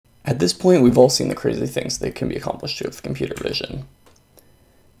At this point, we've all seen the crazy things that can be accomplished with computer vision.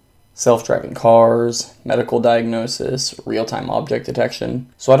 Self-driving cars, medical diagnosis, real-time object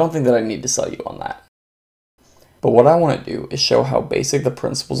detection, so I don't think that I need to sell you on that. But what I want to do is show how basic the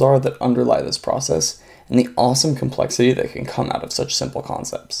principles are that underlie this process and the awesome complexity that can come out of such simple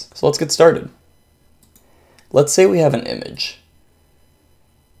concepts. So let's get started. Let's say we have an image.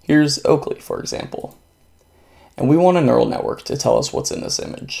 Here's Oakley, for example. And we want a neural network to tell us what's in this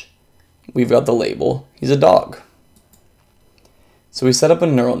image. We've got the label, he's a dog. So we set up a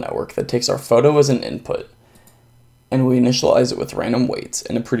neural network that takes our photo as an input, and we initialize it with random weights,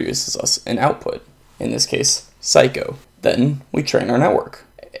 and it produces us an output, in this case, Psycho. Then we train our network,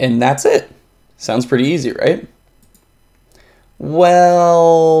 and that's it. Sounds pretty easy, right?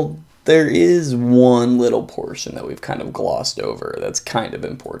 Well, there is one little portion that we've kind of glossed over that's kind of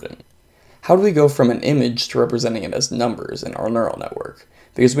important. How do we go from an image to representing it as numbers in our neural network?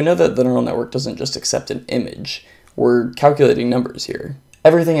 Because we know that the neural network doesn't just accept an image. We're calculating numbers here.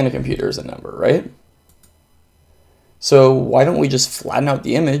 Everything in a computer is a number, right? So why don't we just flatten out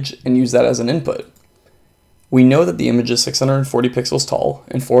the image and use that as an input? We know that the image is 640 pixels tall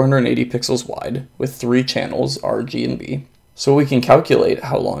and 480 pixels wide with 3 channels, R, G, and B. So we can calculate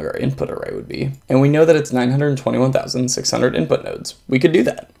how long our input array would be. And we know that it's 921,600 input nodes. We could do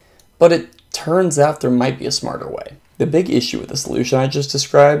that. But it turns out there might be a smarter way. The big issue with the solution I just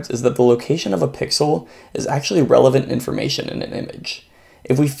described is that the location of a pixel is actually relevant information in an image.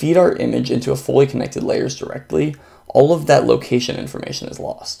 If we feed our image into a fully connected layers directly, all of that location information is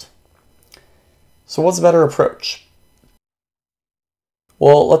lost. So what's a better approach?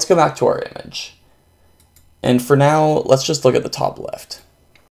 Well, let's go back to our image. And for now, let's just look at the top left.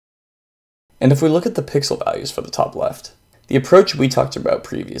 And if we look at the pixel values for the top left, the approach we talked about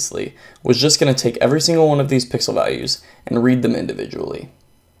previously was just going to take every single one of these pixel values and read them individually.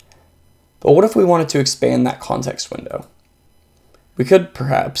 But what if we wanted to expand that context window? We could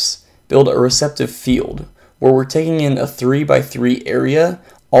perhaps build a receptive field where we're taking in a 3x3 area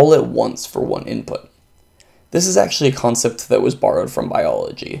all at once for one input. This is actually a concept that was borrowed from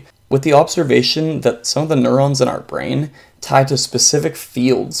biology, with the observation that some of the neurons in our brain tie to specific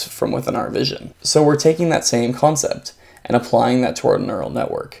fields from within our vision. So we're taking that same concept and applying that to our neural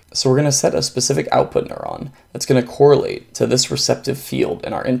network. So we're going to set a specific output neuron that's going to correlate to this receptive field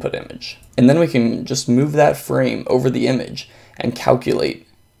in our input image. And then we can just move that frame over the image and calculate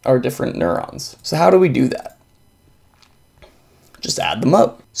our different neurons. So how do we do that? Just add them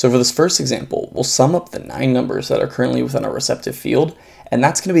up. So for this first example, we'll sum up the 9 numbers that are currently within our receptive field, and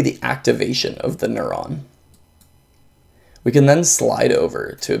that's going to be the activation of the neuron. We can then slide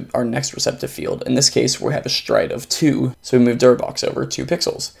over to our next receptive field. In this case, we have a stride of 2, so we moved our box over 2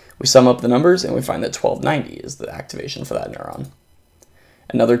 pixels. We sum up the numbers and we find that 1290 is the activation for that neuron.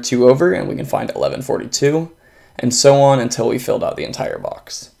 Another 2 over and we can find 1142, and so on until we filled out the entire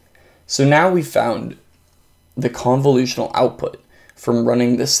box. So now we found the convolutional output from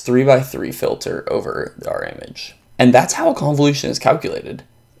running this 3x3 filter over our image. And that's how a convolution is calculated.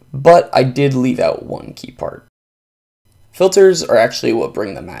 But I did leave out one key part. Filters are actually what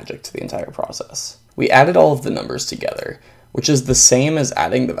bring the magic to the entire process. We added all of the numbers together, which is the same as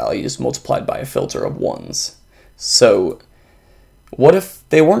adding the values multiplied by a filter of 1s. So what if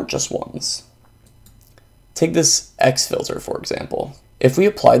they weren't just 1s? Take this X filter, for example. If we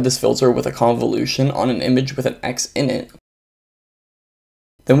applied this filter with a convolution on an image with an X in it,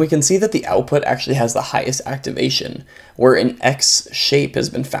 then we can see that the output actually has the highest activation, where an X shape has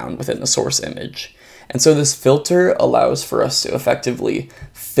been found within the source image. And so this filter allows for us to effectively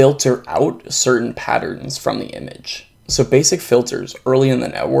filter out certain patterns from the image. So basic filters early in the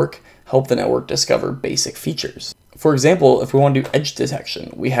network help the network discover basic features. For example, if we want to do edge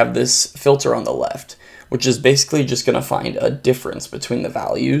detection, we have this filter on the left, which is basically just going to find a difference between the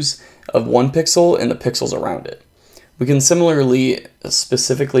values of one pixel and the pixels around it. We can similarly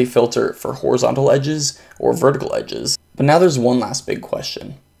specifically filter for horizontal edges or vertical edges. But now there's one last big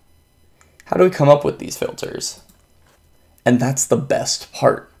question. How do we come up with these filters? And that's the best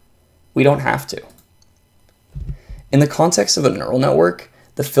part. We don't have to. In the context of a neural network,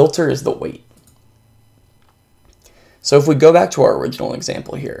 the filter is the weight. So if we go back to our original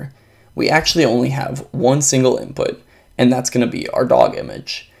example here, we actually only have one single input, and that's going to be our dog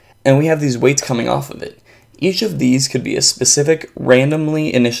image. And we have these weights coming off of it. Each of these could be a specific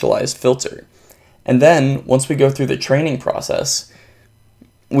randomly initialized filter. And then once we go through the training process,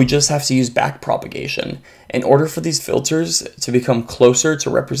 we just have to use backpropagation in order for these filters to become closer to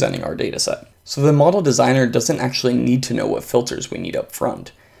representing our dataset. So the model designer doesn't actually need to know what filters we need up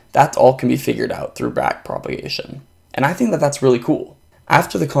front. That all can be figured out through backpropagation. And I think that that's really cool.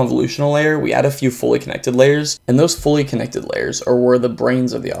 After the convolutional layer, we add a few fully connected layers, and those fully connected layers are where the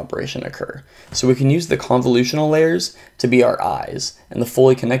brains of the operation occur. So we can use the convolutional layers to be our eyes, and the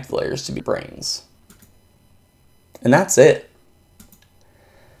fully connected layers to be brains. And that's it.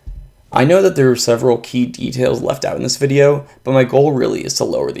 I know that there are several key details left out in this video, but my goal really is to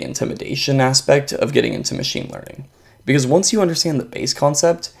lower the intimidation aspect of getting into machine learning. Because once you understand the base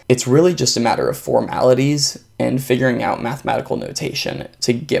concept, it's really just a matter of formalities and figuring out mathematical notation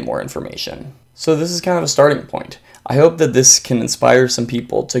to get more information. So this is kind of a starting point. I hope that this can inspire some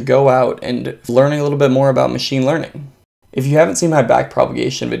people to go out and learn a little bit more about machine learning. If you haven't seen my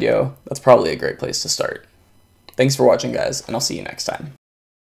backpropagation video, that's probably a great place to start. Thanks for watching, guys, and I'll see you next time.